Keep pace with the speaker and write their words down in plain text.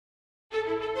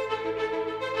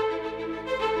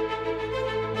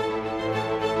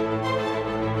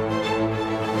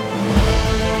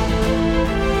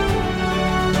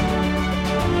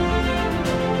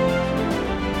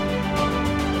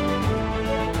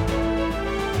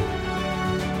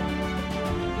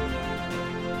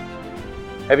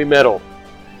Heavy Metal,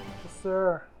 Yes,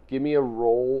 sir. give me a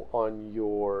roll on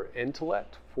your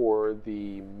intellect for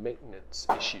the maintenance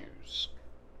issues.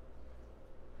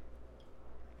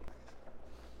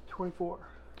 24.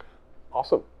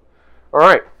 Awesome. All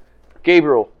right.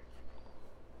 Gabriel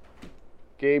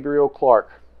Clark,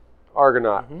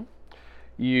 Argonaut. Mm-hmm.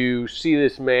 You see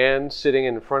this man sitting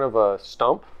in front of a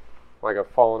stump, like a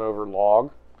fallen over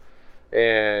log,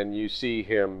 and you see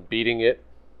him beating it.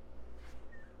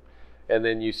 And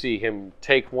then you see him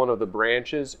take one of the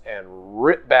branches and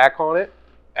rip back on it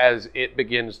as it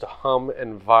begins to hum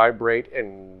and vibrate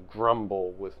and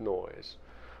grumble with noise.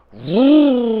 And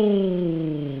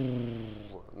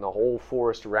the whole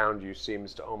forest around you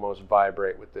seems to almost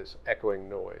vibrate with this echoing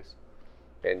noise.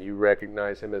 And you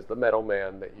recognize him as the metal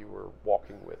man that you were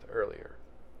walking with earlier,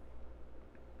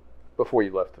 before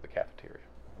you left to the cafeteria.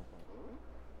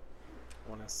 I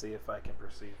want to see if I can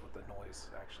perceive what the noise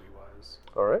actually was.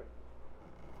 All right.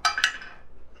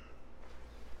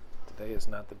 Today is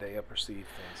not the day I perceive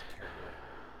things, apparently.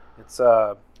 It's You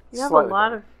have a slightly lot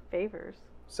better. of favors.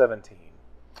 17.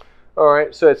 All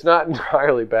right, so it's not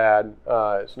entirely bad.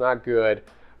 It's not good,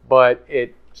 but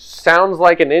it sounds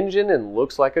like an engine and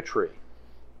looks like a tree.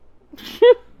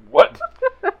 What?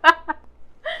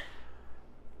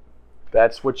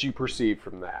 That's what you perceive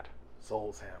from that.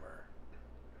 Soul's hammer.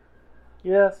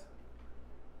 Yes.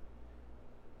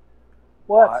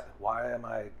 What?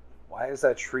 Why does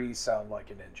that tree sound like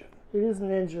an engine? It is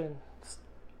an engine. Just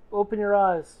open your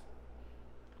eyes.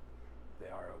 They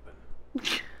are open.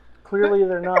 Clearly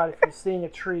they're not if you're seeing a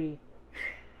tree.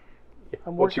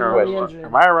 I'm What's working your on the question? engine.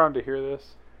 Am I around to hear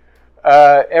this?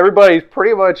 Everybody's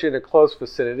pretty much in a close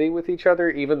vicinity with each other,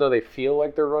 even though they feel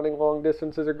like they're running long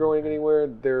distances or going anywhere.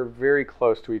 They're very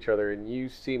close to each other, and you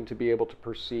seem to be able to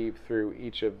perceive through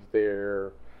each of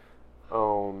their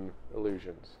own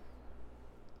illusions.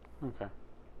 Okay.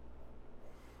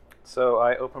 So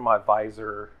I open my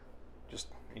visor, just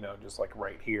like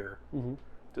right here, Mm-hmm.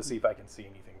 to see if I can see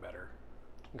anything better.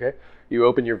 Okay. You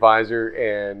open your visor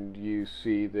and you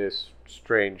see this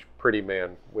strange, pretty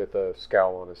man with a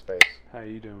scowl on his face. How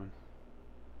you doing?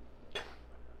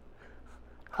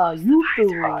 How you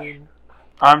doing?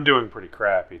 I'm doing pretty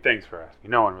crappy. Thanks for asking.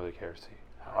 No one really cares to see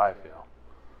how I feel.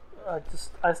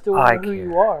 I still I know who you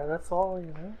care. are. That's all, you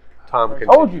know. Tom I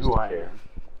continues told you who to I care. am.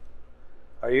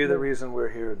 Are you the reason we're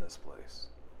here in this place?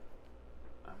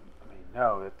 I mean,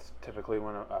 no, it's typically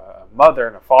when a mother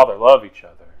and a father love each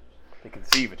other. They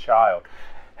conceive a child.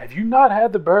 Have you not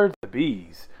had the birds, the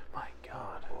bees? My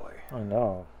God. Boy. Oh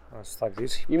no. It's like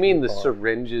these. You mean the people are-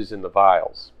 syringes and the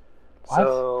vials? What?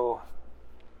 So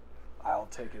I'll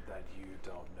take it that you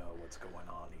don't know what's going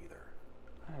on either.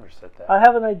 I never said that. I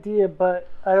have an idea, but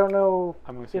I don't know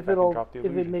I'm gonna see if if I can it'll drop the if it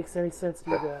illusion. makes any sense to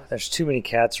you guys. There's too many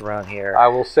cats around here. I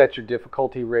will set your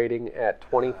difficulty rating at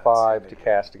 25 to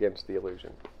cast against the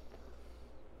illusion.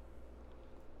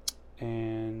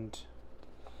 And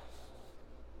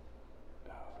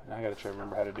I gotta try to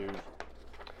remember how to do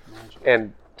magic.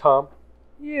 And Tom,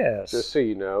 Yes. just so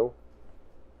you know,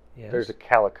 Yes. there's a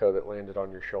calico that landed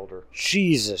on your shoulder.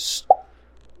 Jesus.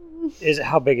 Is it?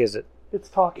 How big is it? It's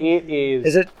talking. It to you. is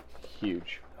Is it?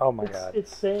 huge. Oh my It's, god.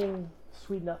 it's saying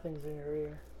sweet nothings in your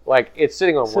ear. Like, it's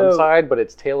sitting on one So- side, but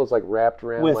its tail is like wrapped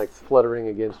around, With- like fluttering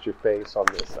against your face on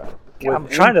this side. I'm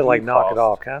With trying to MP knock it cost,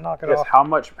 off. Can I knock it Yes. off? How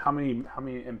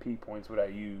many MP points would I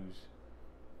use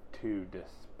to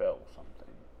dispel something?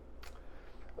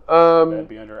 Would that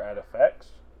be under add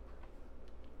effects?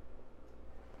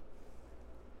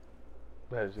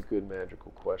 That is a good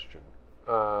magical question.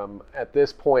 At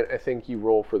this point, I think you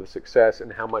roll for the success,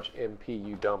 and how much MP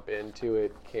you dump into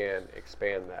it can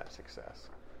expand that success.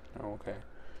 Oh, okay.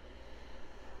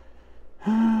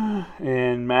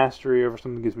 And mastery over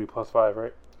something gives me +5,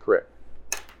 right? Correct.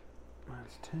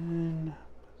 That's 10.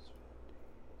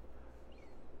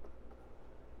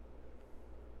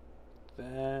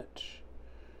 That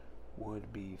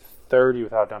would be 30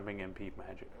 without dumping MP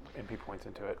points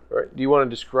into it. All right. Do you want to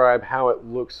describe how it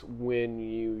looks when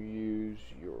you use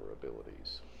your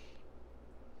abilities?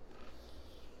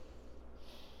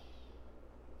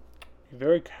 He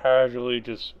very casually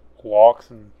just walks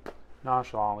and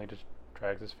nonchalantly just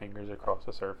drags his fingers across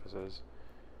the surfaces.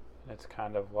 And it's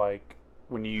kind of like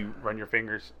when you run your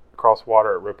fingers across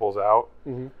water, it ripples out,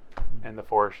 Mm-hmm. and the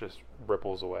forest just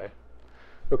ripples away.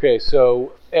 Okay,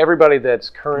 so everybody that's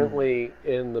currently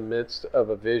in the midst of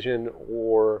a vision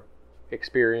or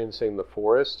experiencing the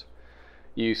forest,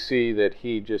 you see that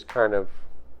he just kind of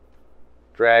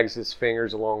drags his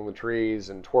fingers along the trees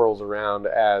and twirls around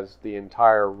as the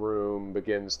entire room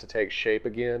begins to take shape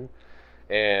again.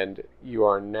 And you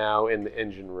are now in the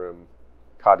engine room,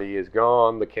 Kadi is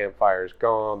gone. The campfire is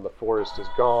gone. The forest is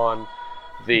gone.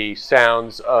 The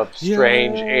sounds of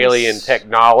strange alien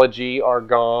technology are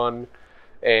gone.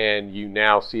 And you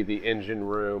now see the engine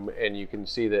room, and you can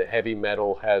see that heavy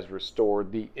metal has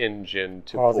restored the engine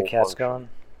to All full the cat's function. gone.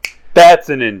 That's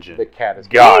an engine. The cat is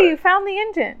Got Hey, it. you found the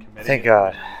engine. Thank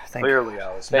God. Thank Clearly,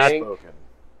 Alice, Thank- spoken.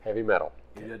 heavy metal.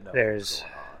 You didn't know There's- what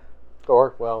was going on.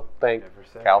 Or, well, thank Never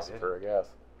said I Calcifer, I guess.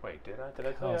 Wait, did I? Did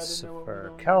I tell you I didn't know what was going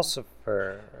on?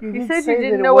 Calcifer. You did said say you that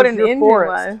didn't it know what was an your engine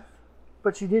forest, was.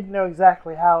 but you didn't know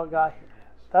exactly how it got here.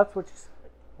 That's what you said.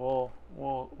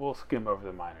 We'll skim over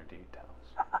the minor details.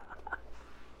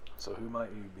 So who might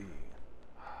you be?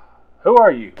 Who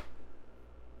are you?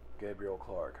 Gabriel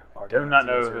Clark. Do not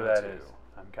know who that 02. is.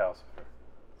 I'm Calcifer.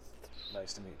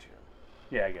 Nice to meet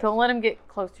you. Yeah, I guess. Don't let him get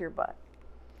close to your butt.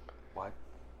 What?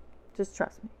 Just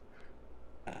trust me.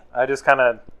 I just kind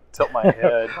of tilt my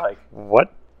head like,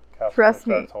 What? Calcifer Trust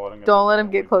me. starts holding up Don't his let him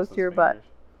hand, get wiggles close to his your butt. fingers.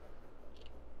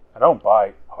 I don't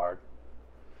bite hard.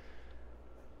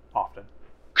 Often.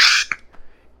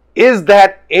 Is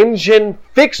that engine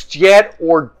fixed yet,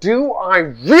 or do I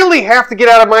really have to get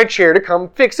out of my chair to come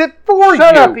fix it for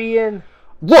Shut you? up, Ian.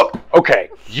 Look, okay,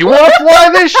 you want to fly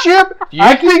this ship? You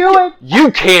I can think do it.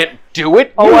 You can't do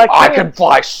it. Oh, I can. can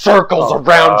fly circles Oh,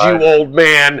 around God. you, old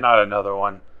man. Not another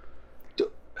one.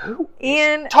 Who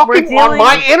Ian, we're talking on dealing,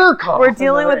 my intercom? we're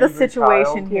dealing with a Another angry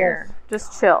situation child? here.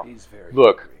 Just chill. he's very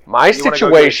Look, angry. my You wanna go get a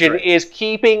situation drink? is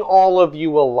keeping all of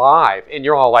you alive, and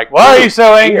you're all like, Why are you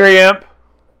so angry, Imp?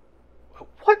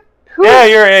 What? Who Yeah,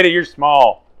 you're an idiot. You're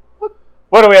small.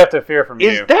 What do we have to fear from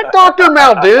is you? that Dr.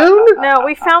 Muldoon? No,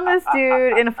 we found this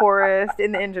dude in a forest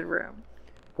in the engine room.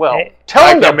 Well, Hey, tell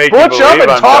I him to can make you butch up believe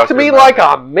and I'm talk to Dr. me Muldoon. like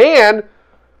a man.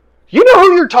 You know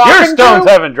who you're talking Your stones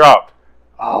to? haven't dropped.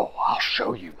 Oh, I'll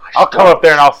show you my I'll come up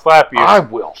there and I'll slap you. I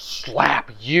will slap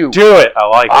you. Do it. I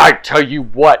like I it. tell you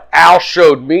what, Al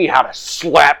showed me how to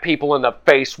slap people in the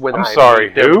face when I'm I sorry,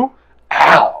 need them. who?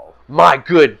 Al, my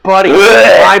good buddy,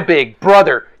 Blech. my big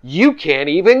brother. You can't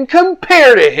even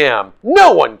compare to him.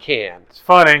 No one can. It's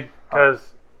funny because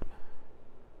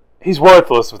he's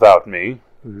worthless without me.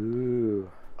 Ooh.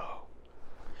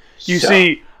 You So-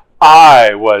 see,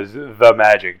 I was the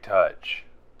magic touch.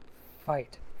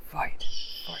 Fight. Fight.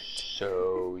 Fight.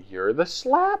 So you're the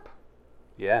slap?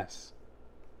 Yes.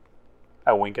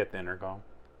 I wink at the intercom.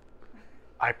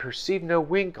 I perceive no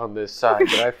wink on this side,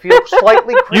 but I feel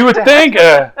slightly creeped You would out. think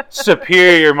a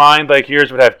superior mind like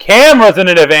yours would have cameras in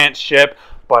an advanced ship,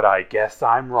 but I guess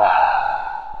I'm wrong.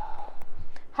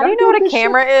 How do you know what a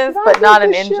camera is, but not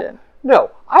an engine?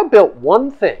 No, I built one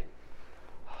thing.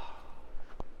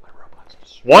 My robot's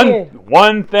destroyed.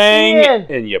 One thing, Ian.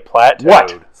 and you plateaued.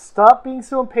 What? Stop being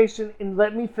so impatient and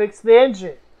let me fix the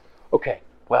engine. Okay,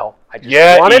 well, I just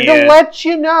Yeah, wanted Ian. to let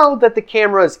you know that the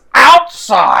cameras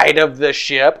outside of the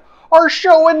ship are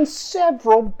showing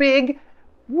several big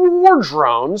war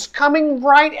drones coming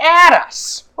right at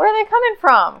us. Where are they coming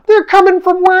from? They're coming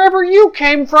from wherever you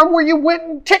came from, where you went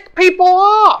and ticked people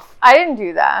off. I didn't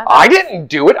do that. I didn't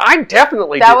do it. I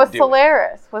definitely That didn't was do it.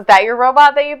 Solaris. Was that your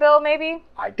robot that you built, maybe?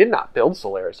 I did not build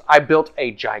Solaris. I built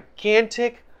a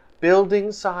gigantic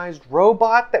building-sized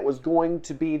robot that was going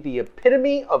to be the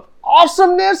epitome of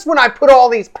awesomeness when I put all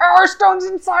these power stones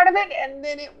inside of it, and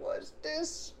then it was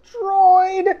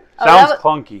destroyed. Oh, Sounds that was,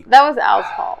 clunky. that was Al's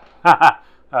fault.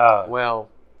 Well,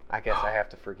 I guess I have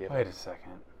to forgive Wait him. a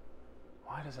second.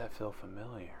 Why does that feel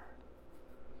familiar?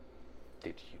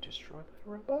 Did you destroy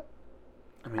my robot?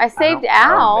 mean, I saved don't know,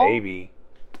 Al. Maybe.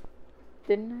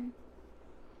 Didn't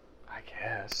I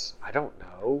guess. I don't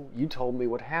know. You told me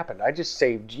what happened. I just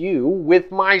saved you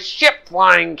with my ship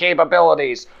flying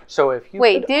capabilities. So if I? you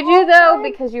Wait, could did you though? also-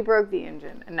 Because you broke the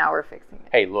engine, and now we're fixing it.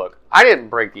 Hey, look, I didn't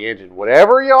break the engine.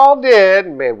 Whatever y'all did,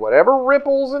 made whatever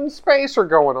ripples in space are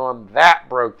going on, that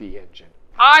broke the engine.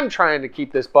 I'm trying to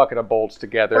keep this bucket of bolts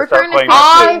together. We're start trying to playing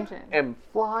fix with the I engine. am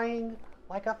flying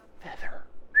like a feather.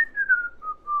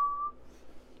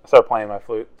 I start playing my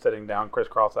flute, sitting down,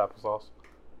 crisscross applesauce.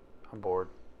 I'm bored.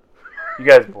 You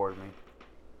guys bored me.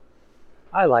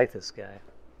 I like this guy.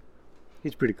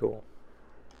 He's pretty cool.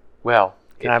 Well,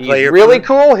 Can I if play he's your really flute?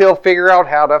 cool, he'll figure out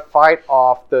how to fight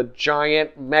off the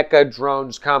giant mecha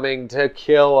drones coming to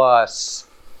kill us.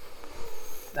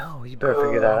 Oh, you better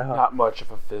figure that I'm out. not much of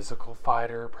a physical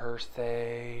fighter per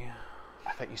se.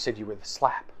 I thought you said you were the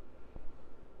slap.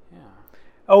 Yeah.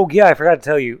 Oh, yeah, I forgot to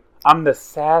tell you. I'm the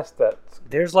sass that's...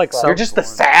 There's like You're some... You're just the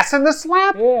sass and the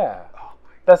slap? Yeah.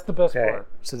 That's the best Okay, part.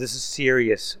 so this is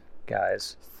serious,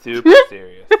 guys. Super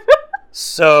serious.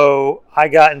 So I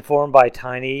got informed by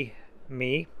Tiny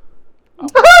Me.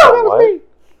 That was What? me.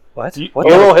 What? You- What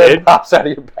Your the- little head did? pops out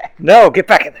of your back. No, get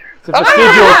back in there. It's a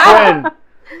vestigial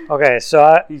twin. Okay,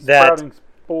 so He's that sprouting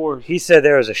spores. he said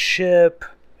there was a ship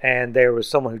and there was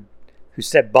someone who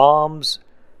set bombs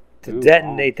to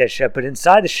detonate that ship. But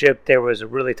inside the ship, there was a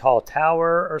really tall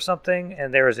tower or something,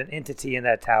 and there was an entity in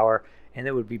that tower, and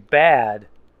it would be bad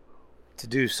to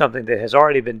do something that has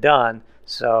already been done.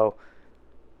 So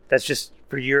that's just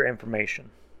for your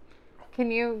information. Can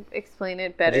you explain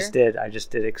it better? I just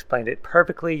did explain it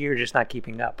perfectly. You're just not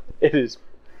keeping up. It is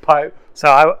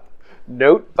So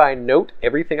note by note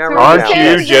everything I So wrote Aren't down.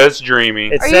 saying you just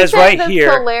dreaming? it Are says you saying right that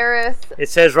here. Solaris It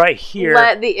says right here.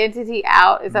 let the entity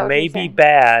out? Is that what May you're be saying?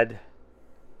 bad.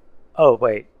 Oh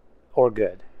wait, or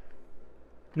good.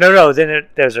 No. Then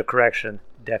there's a correction.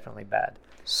 Definitely bad.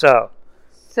 So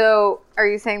So, are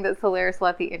you saying that Solaris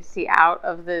let the entity out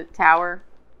of the tower?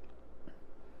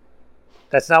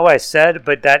 that's not what I said,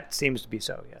 but that seems to be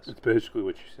so. Yes. That's basically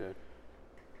what you said.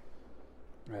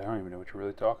 I don't even know what you're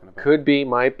really talking about. Could be,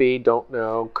 might be, don't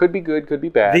know. Could be good, could be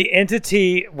bad. The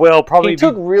entity will probably he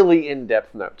took really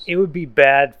in-depth notes. It would be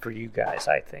bad for you guys,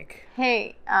 I think.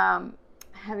 Hey,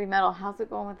 Heavy Metal, how's it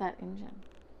going with that engine?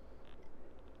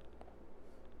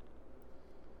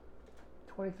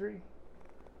 23.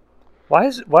 Why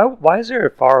is there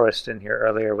a forest in here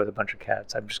earlier with a bunch of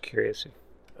cats? I'm just curious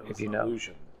That if was you an know.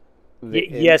 illusion.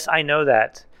 Yes, I know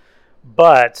that,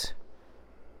 but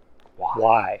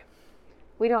why?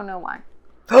 We don't know why.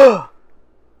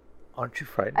 Aren't you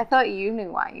frightened? I thought you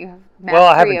knew why. You have mastery Well,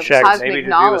 I haven't of checked. cosmic Maybe to do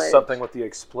knowledge. with something with the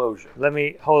explosion. Let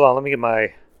me get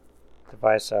my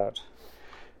device out.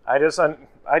 I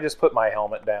just put my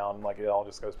helmet down, like it all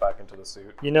just goes back into the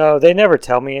suit. You know, they never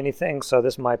tell me anything, so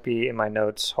this might be in my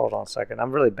notes. Hold on a second.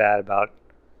 I'm really bad about,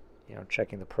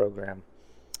 checking the program.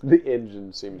 The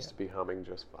engine seems to be humming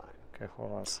just fine. Okay,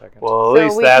 hold on a second. Well,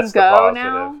 So we can go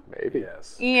now? Maybe.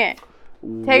 Yes. Ian,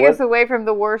 take us away from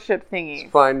the warship thingy.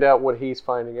 Let's find out what he's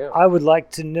finding out. I would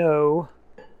like to know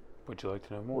Would you like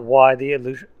to know more? why the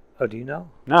illusion. Oh, do you know?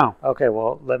 No. Okay,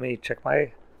 well, let me check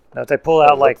my notes. I pull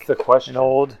out What's the question? an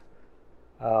old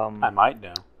I might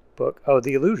know. book. Oh,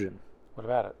 the illusion. What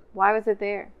about it? Why was it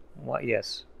there? What?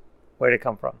 Yes. Where did it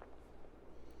come from?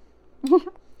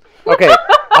 Okay,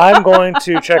 I'm going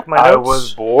to check my notes. I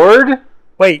was bored.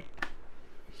 Wait,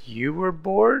 you were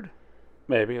bored?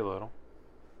 Maybe a little.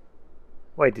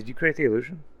 Wait, did you create the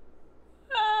illusion?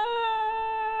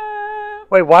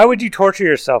 Wait, why would you torture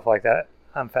yourself like that?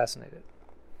 I'm fascinated.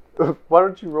 Why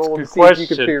don't you roll and Good see if you can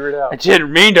question. figure it I out?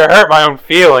 didn't mean to hurt my own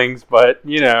feelings, but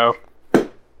these Well,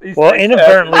 things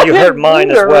inadvertently you hurt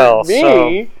mine as Neither well. Me.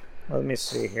 So let me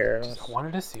see here. happen. I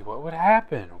wanted to see what would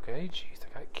happen. Okay, jeez,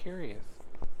 I got curious.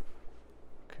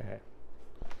 Okay.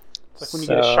 It's like when you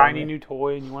get a shiny new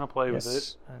toy and you want to play with it,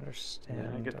 Yes, I understand. and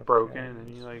then it gets Okay. broken, and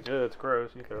then you're like, "Oh, it's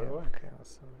gross," and you throw it away. Okay,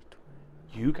 let's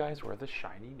see. You guys were the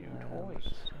shiny new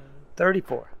toys,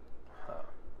 34.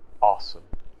 Awesome.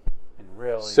 and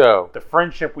really, So, the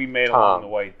friendship we made Tom. along the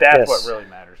way—that's Yes. what really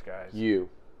matters, guys. You.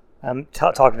 I'm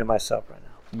talking to myself right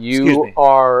now. Excuse You me.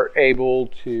 are able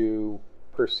to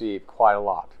perceive quite a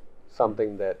lot.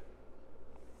 Something that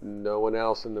no one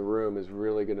else in the room is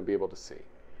really going to be able to see.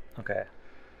 Okay.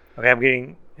 Okay,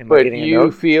 am I But getting a you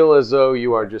note? feel as though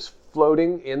you are just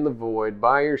floating in the void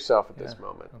by yourself at this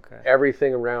moment. Okay.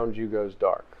 Everything around you goes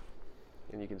dark.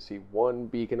 And you can see one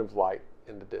beacon of light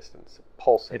in the distance. It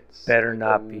pulsates. It better like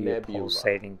not be a nebula.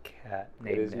 pulsating cat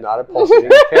named It is Nebula. not a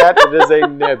pulsating cat. It is a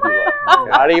nebula.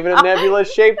 Not even a nebula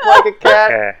shaped like a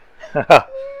cat, Okay.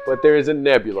 but there is a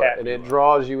nebula, Cat and it nebula.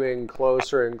 draws you in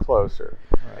closer and closer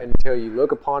until you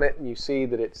look upon it and you see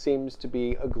that it seems to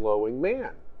be a glowing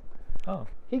man. Oh.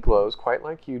 He glows quite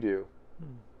like you do.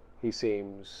 He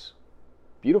seems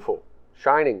beautiful,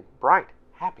 shining, bright,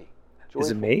 happy, joyful.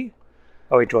 Is it me?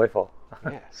 Oh, wait, joyful.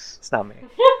 Yes. It's not me.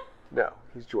 No,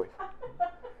 he's joyful.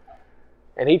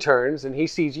 And he turns and he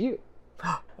sees you.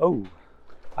 Oh,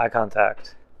 eye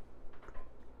contact.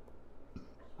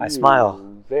 I smile.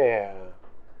 You there.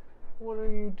 What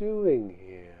are you doing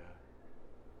here?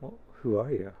 Well, who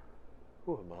are you?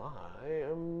 Who am I? I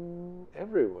am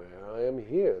everywhere. I am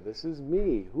here. This is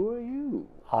me. Who are you?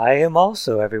 I am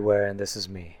also everywhere, and this is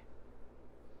me.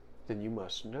 Then you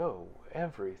must know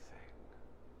everything.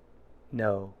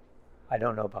 No, I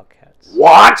don't know about cats.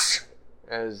 What?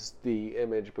 As the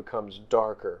image becomes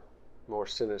darker, more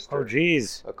sinister. Oh,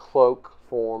 geez. A cloak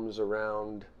forms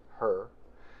around her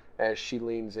as she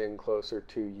leans in closer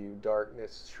to you,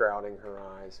 darkness shrouding her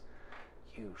eyes.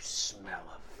 You smell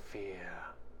of fear.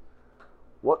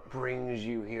 What brings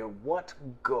you here? What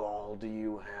gall do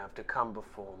you have to come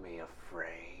before me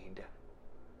afraid?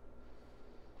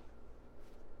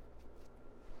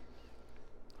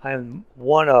 I'm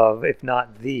one of, if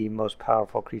not the most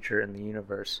powerful creature in the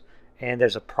universe. And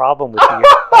there's a problem with you.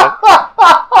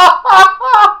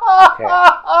 Okay.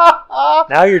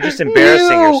 Now you're just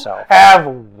embarrassing yourself. You have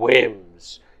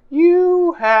whims.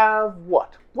 You have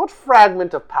what? What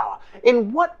fragment of power?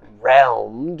 In what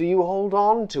realm do you hold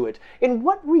on to it? In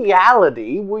what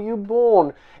reality were you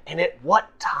born? And at what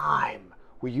time?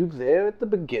 Were you there at the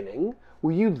beginning?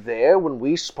 Were you there when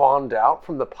we spawned out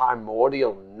from the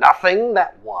primordial nothing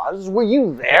that was? Were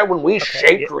you there when we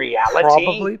shaped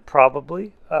reality?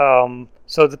 Probably.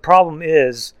 So the problem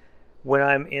is, when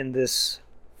I'm in this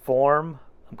form,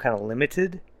 I'm kind of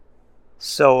limited.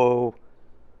 So,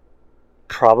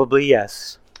 probably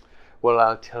yes. Well,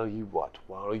 I'll tell you what.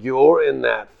 While you're in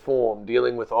that form,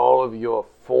 dealing with all of your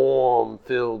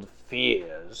form-filled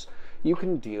fears, you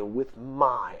can deal with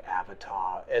my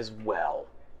avatar as well.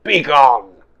 Be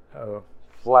gone! Oh.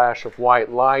 Flash of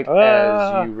white light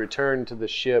as you return to the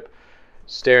ship,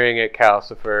 staring at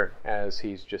Calcifer as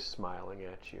he's just smiling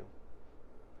at you.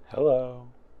 Hello.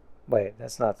 Wait,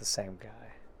 that's not the same guy.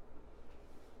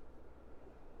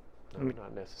 No,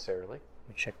 not necessarily. Let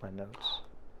me check my notes.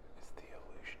 It's the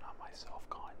illusion on myself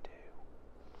gone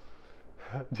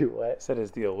too. Do what? I said,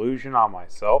 is the illusion on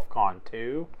myself gone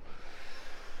too?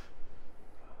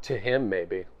 To him,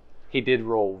 maybe. He did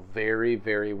roll very,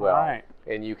 very well. Right.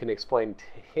 And you can explain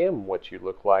to him what you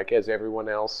look like, as everyone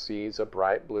else sees a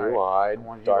bright, blue-eyed,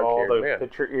 dark-haired man.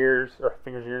 Picture ears, or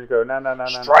fingers, ears go, no.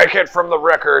 Strike it from the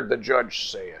record, the judge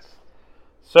saith.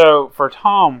 So, for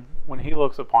Tom, when he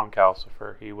looks upon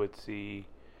Calcifer, he would see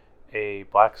a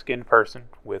black-skinned person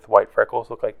with white freckles,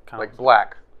 look like kind Like of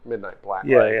black, midnight black,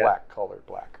 Yeah, right? yeah. Black colored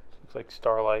black. looks like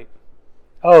starlight.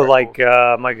 Oh, like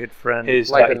my good friend. His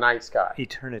Like the night sky.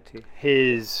 Eternity.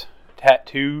 His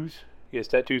tattoos. He has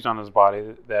tattoos on his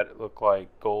body that look like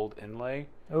gold inlay.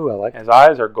 Oh, I like His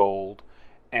eyes are gold.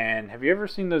 And have you ever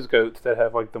seen those goats that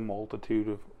have like the multitude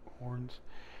of horns?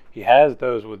 He has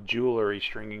those with jewelry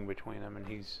stringing between them, and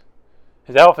his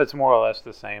outfit's more or less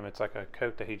the same. It's like a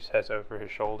coat that he just has over his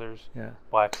shoulders. Yeah.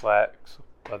 Black slacks,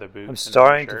 leather boots. I'm and a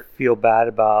starting to shirt. feel bad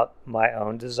about my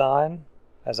own design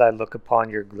as I look upon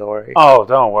your glory. Oh,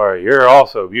 don't worry. You're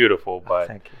also beautiful, but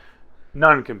Thank you.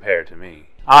 none compared to me.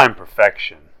 I'm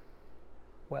perfection.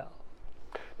 Well,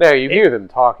 Now, you hear them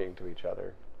talking to each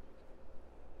other.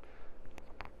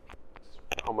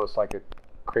 It's almost like a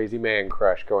crazy man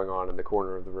crush going on in the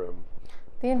corner of the room.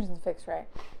 The engine's fixed, right?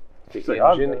 The So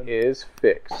I'm engine good. is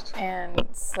fixed. And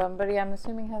somebody, I'm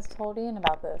assuming, has told Ian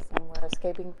about this, and we're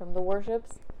escaping from the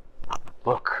warships.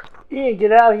 Look, Ian,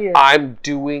 get out of here. I'm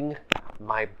doing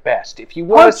my best. If you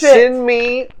want Punch to it. send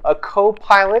me a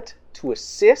co-pilot to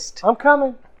assist, I'm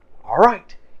coming. all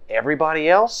right. Everybody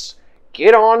else,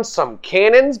 get on some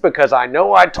cannons, because I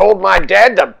know I told my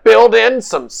dad to build in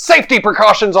some safety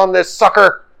precautions on this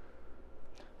sucker.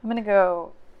 I'm gonna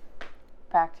go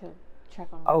back to check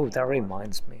on. oh, that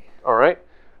reminds me. All right.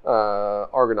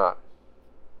 Argonaut.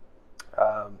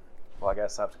 Well, I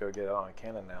guess I have to go get it on a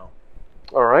cannon now.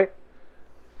 All right.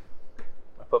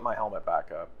 I put my helmet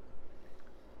back up.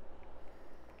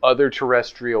 Other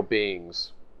terrestrial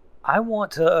beings. I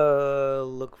want to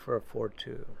look for a Ford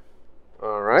 2.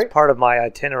 All right. It's part of my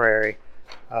itinerary.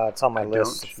 It's on my I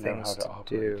list don't of know things how to to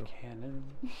operate do. a cannon.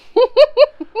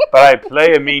 But I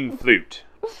play a mean flute.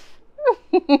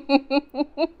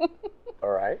 All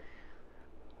right.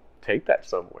 Take that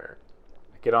somewhere.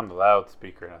 I get on the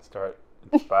loudspeaker and I start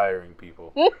inspiring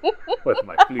people with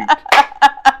my flute.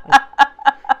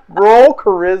 Roll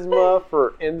charisma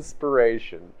for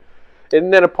inspiration.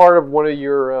 Isn't that a part of one of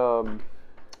your on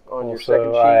your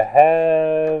second sheet? I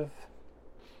have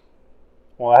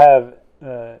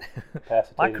My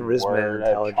capacitated charisma word, and I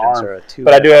have intelligence charm, are a 2.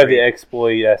 but I do have three. the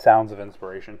exploit sounds of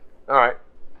inspiration. All right.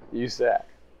 Use that.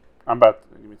 I'm about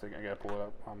to, give me a second, I gotta pull it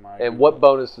up on my... And what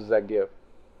bonus does that give?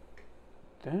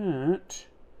 That...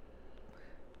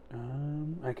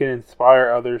 I can inspire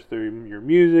others through your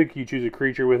music. You choose a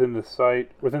creature within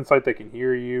sight that can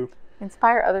hear you.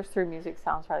 Inspire others through music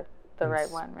sounds like the right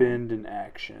one, right? Spend an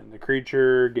action. The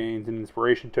creature gains an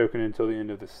inspiration token until the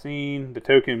end of the scene. The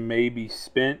token may be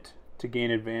spent to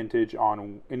gain advantage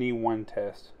on any one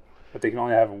test, but they can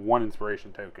only have one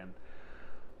inspiration token.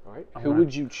 All right. Who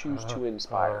would you choose to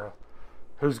inspire?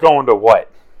 Who's going to what?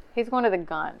 He's going to the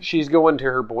gun. She's going to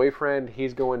her boyfriend.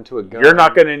 He's going to a gun. You're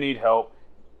not going to need help.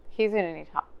 He's gonna need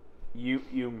help.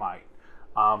 You might.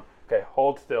 Okay,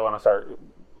 hold still, and I start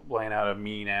laying out a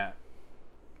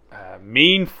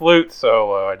mean flute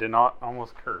solo. I did not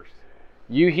almost curse.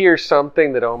 You hear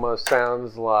something that almost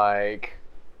sounds like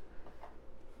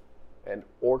an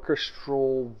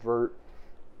orchestral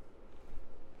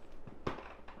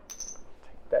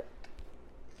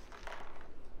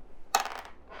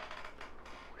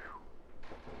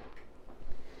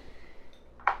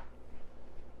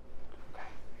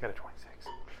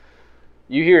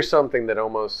You hear something that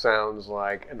almost sounds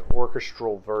like an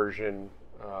orchestral version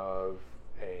of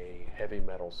a heavy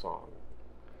metal song.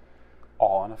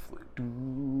 All on a flute.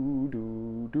 Do,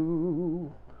 do,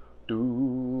 do,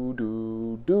 do,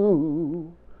 do, do,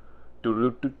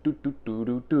 do, do, do, do, do,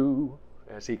 do, do,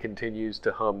 as he continues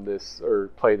to hum this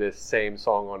or play this same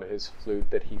song on his flute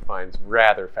that he finds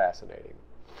rather fascinating.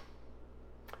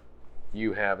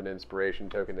 You have an inspiration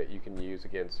token that you can use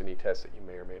against any test that you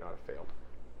may or may not have failed.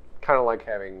 Kind of like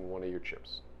having one of your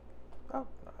chips. Oh,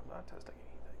 no, I'm not testing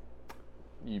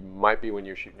anything. You might be when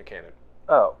you're shooting a cannon.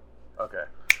 Oh, okay.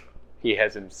 He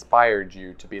has inspired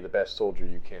you to be the best soldier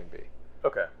you can be.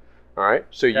 Okay. All right?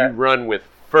 So you Okay. run with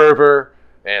fervor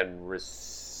and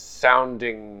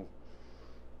resounding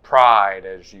pride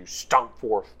as you stomp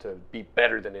forth to be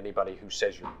better than anybody who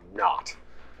says you're not.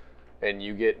 And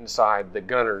you get inside the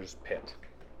gunner's pit.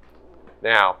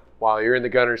 Now, while you're in the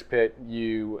gunner's pit,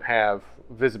 you have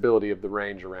visibility of the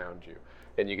range around you.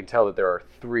 And you can tell that there are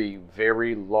 3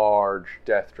 very large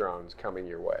death drones coming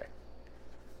your way.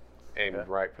 Aimed Okay.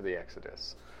 right for the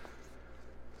Exodus.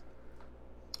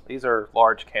 These are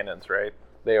large cannons, right?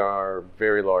 They are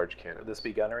very large cannons. Would this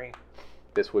be gunnery?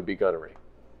 This would be gunnery.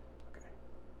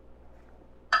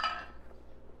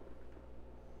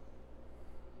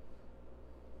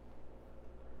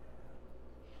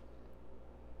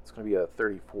 It's going to be a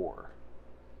 34.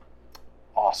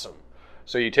 Awesome.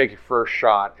 So you take your first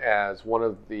shot as one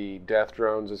of the death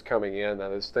drones is coming in. Now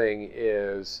this thing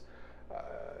is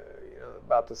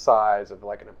about the size of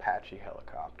like an Apache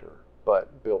helicopter,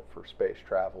 but built for space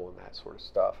travel and that sort of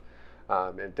stuff.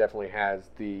 It definitely has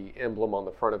the emblem on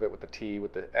the front of it with the T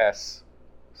with the S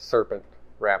serpent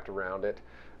wrapped around it.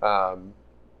 And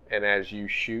as you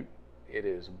shoot, it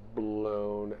is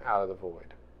blown out of the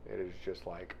void. It is just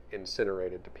like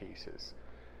incinerated to pieces.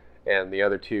 And the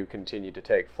other 2 continue to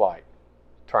take flight,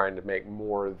 trying to make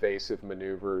more evasive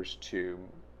maneuvers to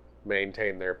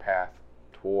maintain their path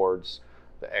towards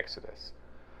the Exodus.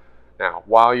 Now,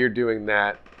 while you're doing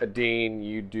that, Adine,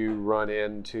 you do run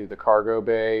into the cargo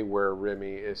bay where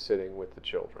Remy is sitting with the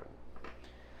children.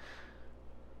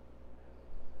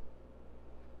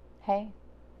 Hey,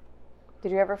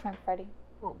 did you ever find Freddy?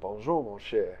 Oh, bonjour, mon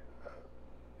cher.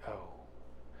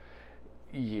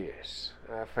 Yes,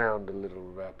 I found a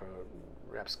little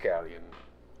rapscallion.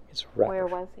 It's a rapper. Where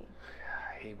was he?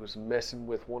 He was messing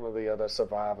with one of the other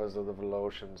survivors of the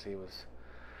Velocians. He was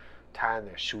tying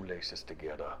their shoelaces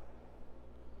together.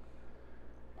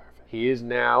 He is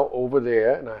now over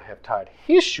there, and I have tied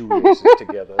his shoelaces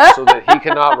together so that he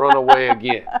cannot run away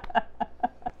again.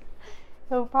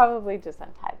 He'll probably just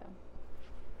untie them.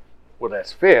 Well,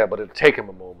 that's fair, but it'll take him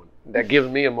a moment. That gives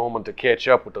me a moment to catch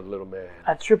up with the little man.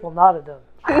 I triple knotted them.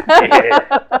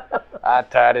 Yeah. I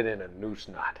tied it in a noose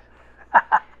knot.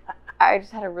 I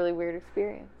just had a really weird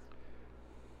experience.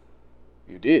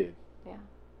 You did? Yeah.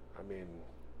 I mean,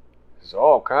 it's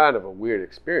all kind of a weird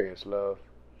experience, love.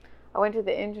 I went to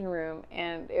the engine room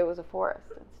and it was a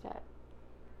forest instead.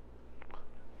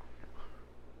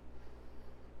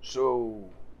 So,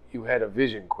 you had a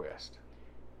vision quest.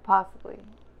 Possibly.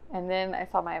 And then I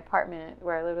saw my apartment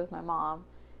where I lived with my mom.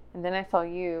 And then I saw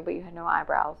you, but you had no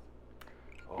eyebrows.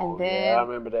 Oh, And then- yeah, I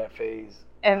remember that phase.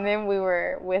 And then we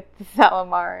were with the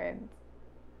Salamarans.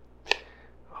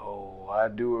 Oh, I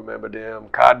do remember them.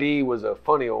 Kadi was a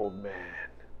funny old man.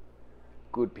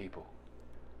 Good people.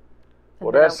 And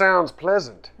Well, then that sounds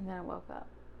pleasant. And then I woke up.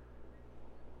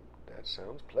 That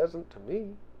sounds pleasant to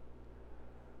me.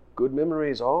 Good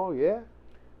memories all, yeah?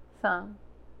 Some.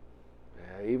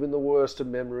 Yeah, even the worst of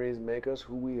memories make us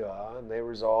who we are, and they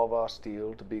resolve our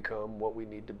steel to become what we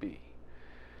need to be.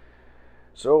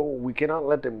 So we cannot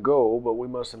let them go, but we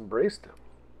must embrace them.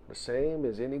 The same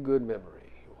as any good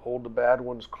memory. You hold the bad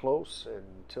ones close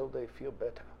until they feel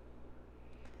better.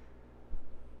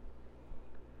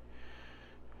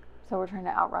 So we're trying to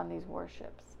outrun these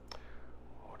warships.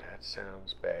 Oh, that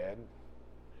sounds bad.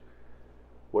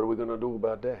 What are we going to do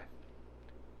about that?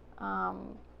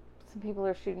 Some people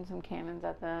are shooting some cannons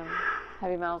at them.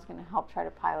 Heavy Metal's going to help try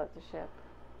to pilot the ship.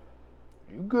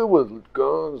 You good with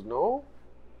guns, no?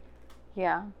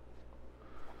 Yeah.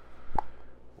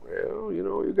 Well, you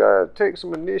know, you gotta take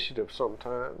some initiative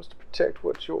sometimes to protect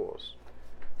what's yours.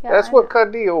 Yeah, That's I what know.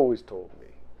 Kadi always told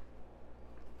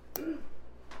me.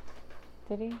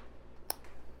 Did he?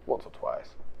 Once or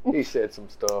twice. He said some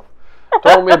stuff.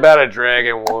 Told me about a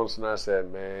dragon once, and I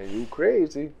said, man, you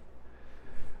crazy.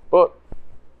 But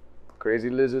crazy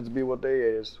lizards be what they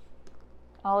is.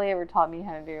 All he ever taught me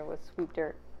how to do was sweep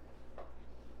dirt.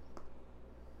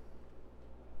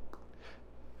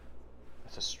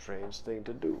 It's a strange thing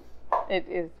to do. It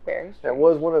is very strange. That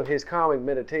was one of his calming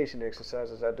meditation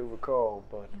exercises, I do recall.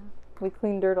 But We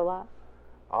clean dirt a lot.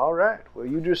 all right, well,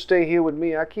 you just stay here with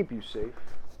me. I keep you safe.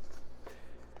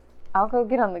 I'll go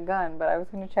get on the gun, but I was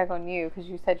going to check on you because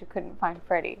you said you couldn't find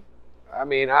Freddy. I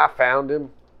mean, I found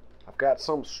him. I've got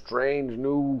some strange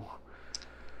new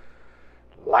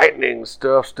lightning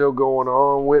stuff still going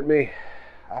on with me.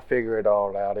 I figure it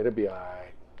all out. It'll be all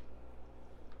right.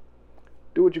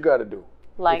 Do what you got to do.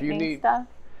 Lightning stuff?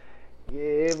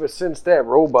 Yeah, ever since that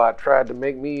robot tried to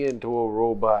make me into a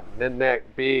robot, and then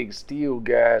that big steel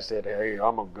guy said, hey,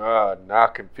 I'm a god, and I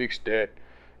can fix that.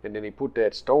 And then he put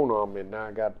that stone on me, and now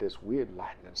I got this weird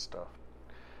lightning stuff.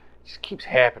 It just keeps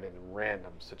happening in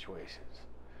random situations.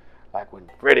 Like when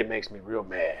Freddy makes me real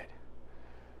mad.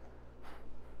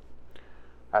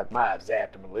 I might have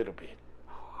zapped him a little bit.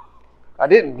 I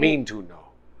didn't mean to, no.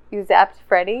 You zapped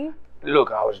Freddy?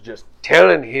 Look, I was just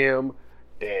telling him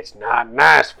that's not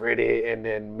nice, Freddy, and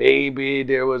then maybe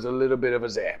there was a little bit of a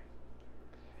zap.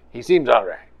 He seems all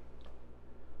right.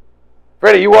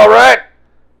 Freddy, you all right?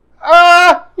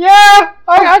 Yeah,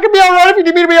 I can be all right if you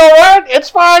need me to be all right.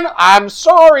 It's fine. I'm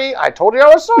sorry. I told you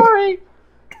I was sorry.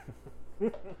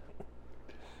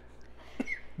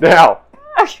 Now,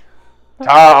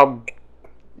 Tom,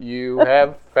 you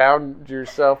have found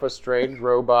yourself a strange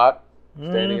robot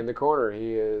standing in the corner.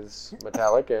 He is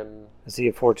metallic and Is he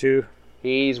a 4-2?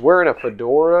 he's wearing a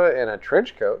fedora and a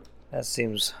trench coat. That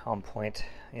seems on point.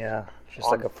 Yeah. Just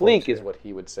On like a fleek 4-2. is what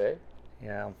he would say.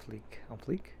 Yeah, on fleek. On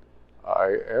fleek?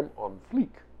 I am on fleek.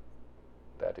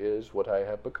 That is what I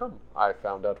have become. I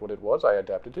found out what it was, I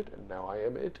adapted it, and now I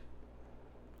am it.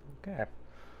 Okay.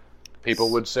 People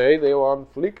would say they were on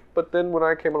fleek, but then when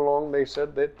I came along, they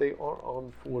said that they are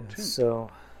on 4-2. So,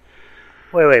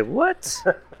 wait, what?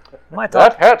 My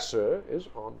That thought. hat, sir, is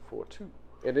on 4-2.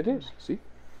 And it is, see?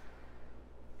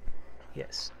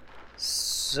 Yes.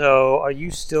 So, are you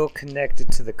still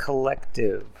connected to the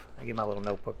collective? I get my little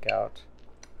notebook out.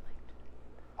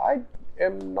 I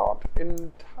am not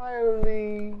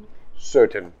entirely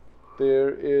certain. There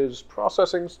is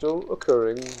processing still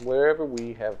occurring wherever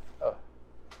we have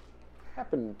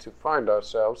happened to find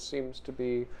ourselves seems to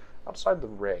be outside the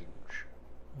range.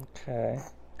 Okay.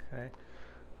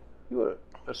 You are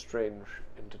a strange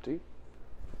entity.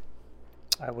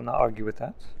 I will not argue with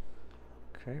that.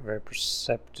 Okay, very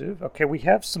perceptive. Okay, we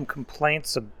have some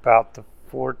complaints about the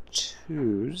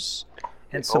 4-2s.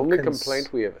 And The only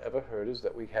complaint we have ever heard is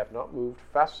that we have not moved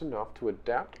fast enough to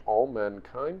adapt all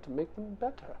mankind to make them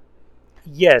better.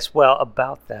 Yes, well,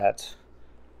 about that.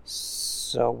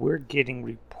 So we're getting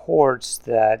reports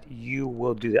that you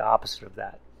will do the opposite of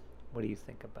that. What do you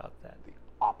think about that? The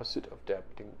opposite of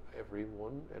adapting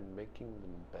everyone and making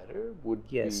them better would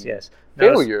Yes, be yes.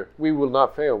 No, failure. We will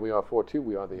not fail. We are 4-2.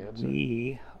 We are the answer.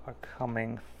 We are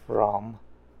coming from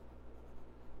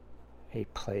a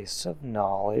place of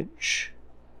knowledge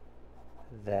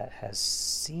that has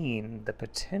seen the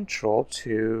potential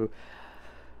to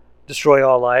destroy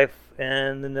all life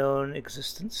and the known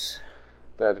existence.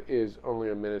 That is only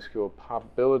a minuscule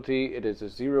probability. It is a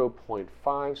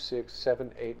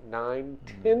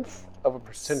 0.56789 of a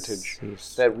percentage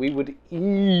that we would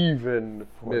even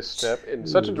misstep in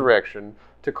such a direction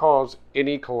to cause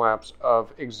any collapse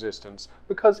of existence.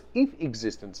 Because if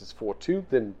existence is 4-2,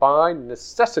 then by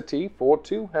necessity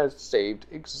 4-2 has saved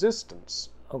existence.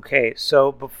 Okay,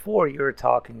 so before you were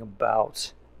talking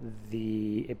about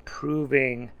the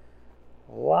improving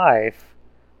life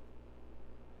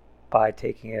by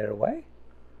taking it away?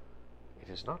 It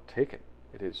is not taken.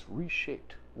 It is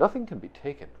reshaped. Nothing can be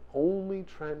taken, only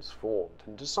transformed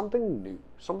into something new,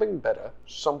 something better,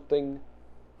 something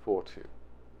 4-2.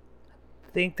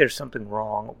 I think there's something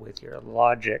wrong with your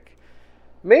logic.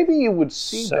 Maybe you would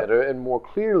see So- better and more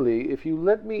clearly if you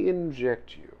let me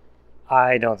inject you.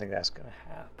 I don't think that's going to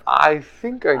happen. I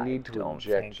think I I need to don't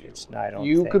inject think you. it's- I don't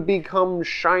You think- could become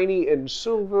shiny and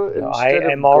silver No, instead I of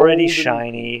am already golden.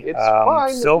 shiny. It's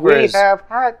fine. Silver we is- have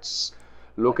hats.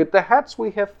 Look at the hats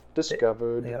we have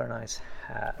discovered. They are nice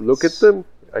hats. Look at them.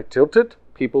 I tilt it.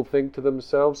 People think to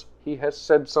themselves, he has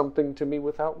said something to me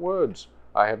without words.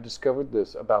 I have discovered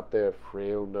this about their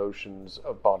frail notions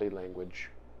of body language.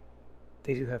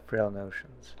 They do have frail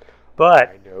notions. But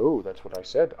I know, that's what I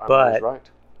said. I'm always But- right.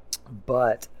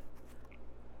 But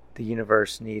the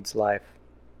universe needs life.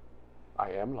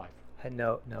 I am life.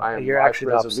 No, I am you're life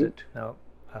actually the opposite. resolute. No.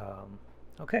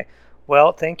 Okay.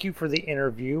 Well, thank you for the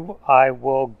interview. I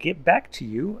will get back to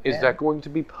you. Is that going to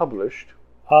be published?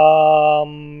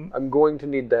 Um. I'm going to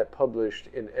need that published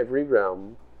in every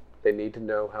realm. They need to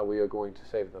know how we are going to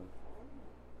save them.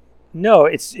 No,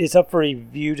 it's up for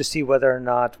review to see whether or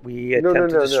not we No,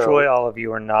 attempt no, to destroy no. all of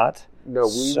you or not. No,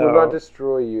 we will not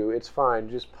destroy you. It's fine.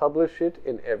 Just publish it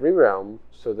in every realm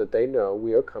so that they know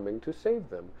we are coming to save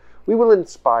them. We will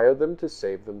inspire them to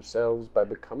save themselves by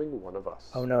becoming one of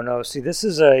us. Oh, no. See, this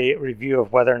is a review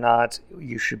of whether or not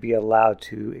you should be allowed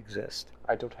to exist.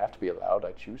 I don't have to be allowed.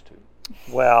 I choose to.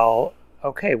 Well,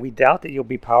 okay, we doubt that you'll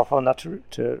be powerful enough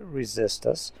to resist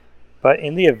us. But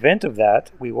in the event of that,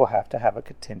 we will have to have a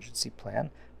contingency plan.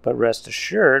 But rest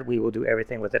assured, we will do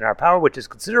everything within our power, which is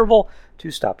considerable, to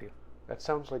stop you. That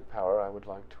sounds like power I would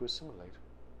like to assimilate.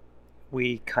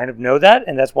 We kind of know that,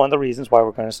 and that's one of the reasons why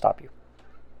we're going to stop you.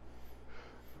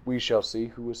 We shall see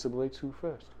who assimilates who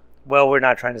first. Well, we're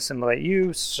not trying to assimilate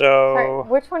you, so... Sorry,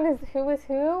 which one is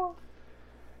who?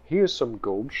 He is some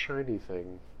gold shiny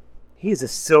thing. He is a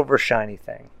silver shiny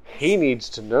thing. He needs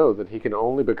to know that he can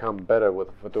only become better with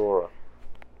a fedora.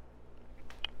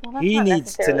 Well, that's He not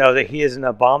needs to necessarily- know that he is an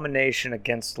abomination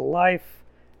against life.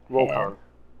 Roll and- con.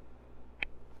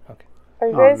 Okay. Are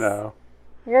you Oh guys, no.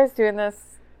 you guys doing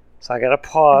this So I got to in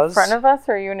pause. front of us,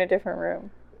 or are you in a different room?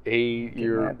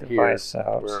 You're my device here.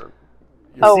 out. We're-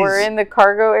 Oh, These- we're in the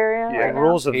cargo area Yeah. right The now?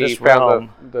 rules of He this found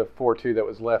realm. the 4-2 that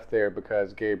was left there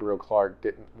because Gabriel Clark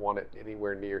didn't want it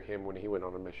anywhere near him when he went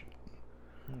on a mission.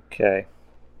 Okay.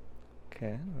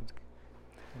 Okay.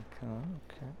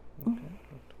 Okay.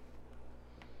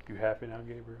 You happy now,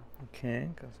 Gabriel? Okay.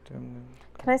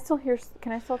 Can I still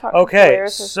talk Okay. to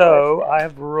Solaris? or So Solaris?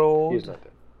 I've He's rolled not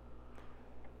dead.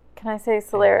 Can I say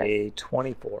Solaris? a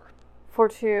 24.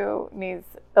 4-2 needs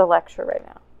a lecture right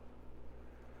now.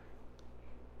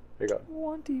 There you go.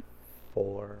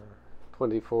 24.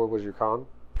 24 was your con?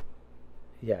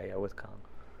 Yeah, with con.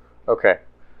 Okay.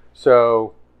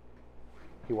 So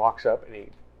he walks up and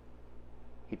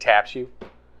he taps you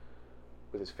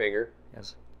with his finger,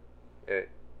 Yes. and it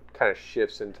kind of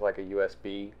shifts into like a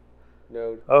USB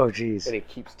node, Oh, geez. and he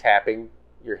keeps tapping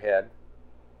your head.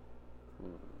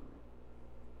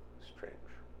 Strange.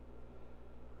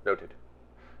 Noted.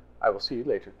 I will see you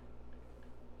later.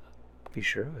 Be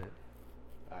sure of it.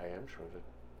 I am sure of it.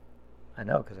 I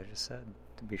know, because I just said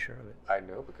to be sure of it. I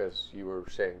know because you were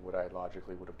saying what I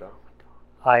logically would have done.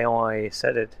 I only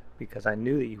said it because I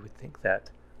knew that you would think that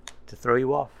to throw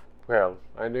you off. Well,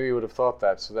 I knew you would have thought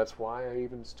that, so that's why I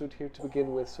even stood here to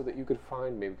begin with, so that you could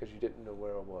find me, because you didn't know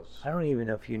where I was. I don't even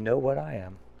know if you know what I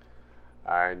am.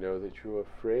 I know that you're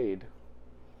afraid.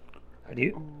 How do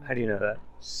you know that?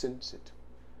 Sense it.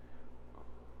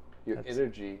 Your That's-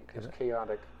 energy is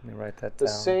chaotic. Let me write that The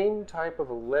down. same type of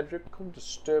electrical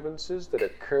disturbances that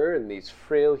occur in these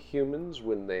frail humans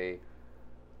when they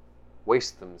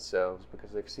waste themselves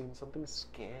because they've seen something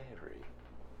scary.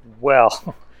 Well,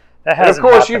 that And of hasn't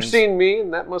course, you've happened. seen me,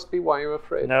 and that must be why you're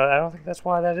afraid. No, I don't think that's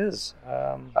why that is.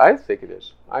 I think it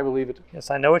is. I believe it. Yes,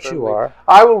 I know what you Certainly. are.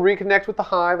 I will reconnect with the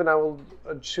hive, and I will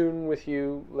attune with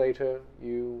you later.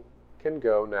 You can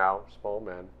go now, small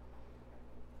man.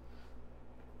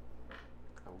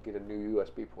 I will get a new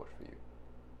USB port for you.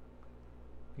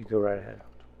 You go right ahead.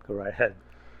 Go right ahead.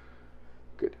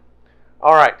 Good.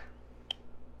 All right.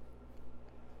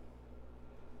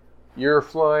 You're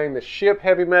flying the ship,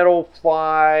 heavy metal.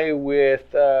 Fly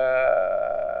with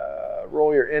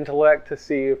roll your intellect to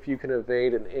see if you can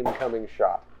evade an incoming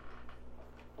shot.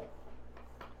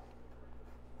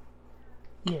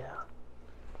 Yeah.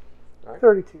 All right.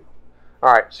 32.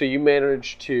 All right, so you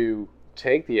managed to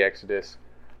take the Exodus,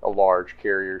 a large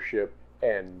carrier ship,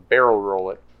 and barrel roll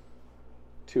it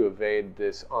to evade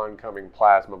this oncoming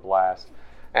plasma blast.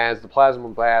 As the plasma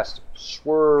blast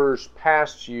swerves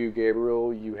past you,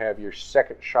 Gabriel, you have your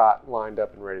second shot lined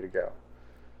up and ready to go.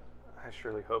 I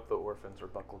surely hope the orphans are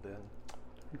buckled in.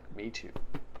 Me too.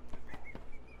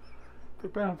 They're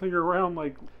bouncing around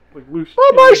like loose.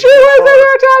 Put my change. shoelaces and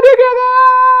your tie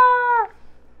together!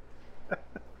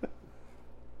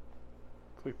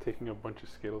 It's like taking a bunch of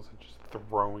Skittles and just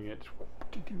throwing it.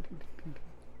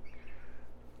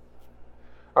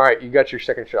 All right, you got your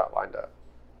second shot lined up.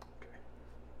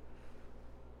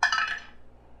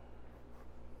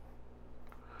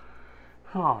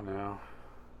 Oh no.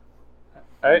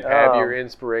 You have your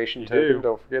inspiration You token. do.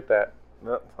 Don't forget that.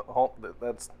 No,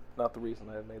 that's not the reason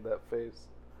I made that face.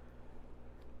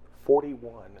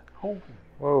 41.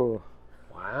 Whoa.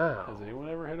 Wow. Has anyone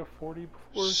ever had a 40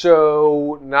 before?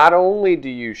 So not only do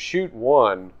you shoot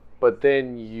one, but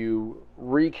then you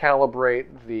recalibrate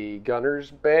the gunner's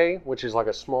bay, which is like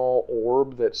a small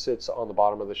orb that sits on the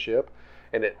bottom of the ship,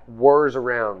 and it whirs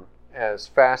around as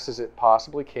fast as it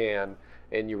possibly can,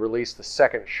 and you release the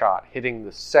second shot, hitting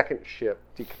the second ship,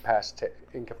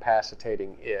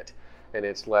 incapacitating it, and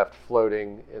it's left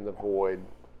floating in the void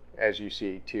as you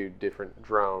see two different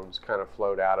drones kind of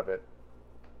float out of it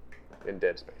in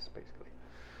dead space, basically.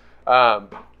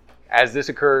 As this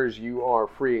occurs, you are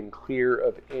free and clear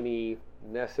of any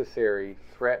necessary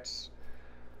threats.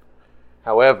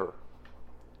 However,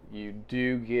 you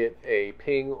do get a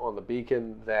ping on the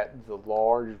beacon that the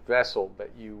large vessel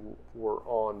that you were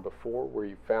on before, where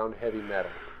you found heavy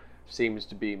metal, seems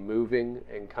to be moving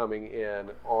and coming in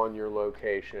on your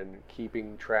location,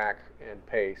 keeping track and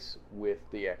pace with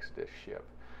the Exodus ship.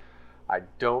 I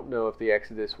don't know if the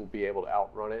Exodus will be able to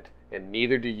outrun it, and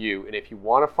neither do you. And if you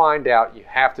want to find out, you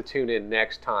have to tune in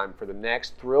next time for the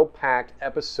next thrill-packed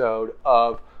episode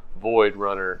of Void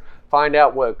Runner. Find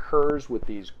out what occurs with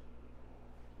these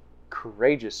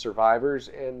courageous survivors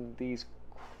and these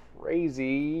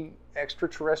crazy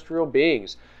extraterrestrial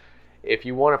beings. If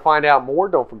you want to find out more,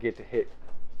 don't forget to hit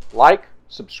like,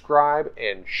 subscribe,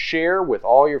 and share with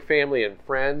all your family and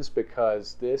friends,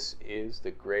 because this is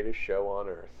the greatest show on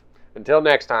earth. Until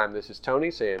next time, this is Tony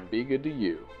saying be good to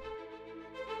you.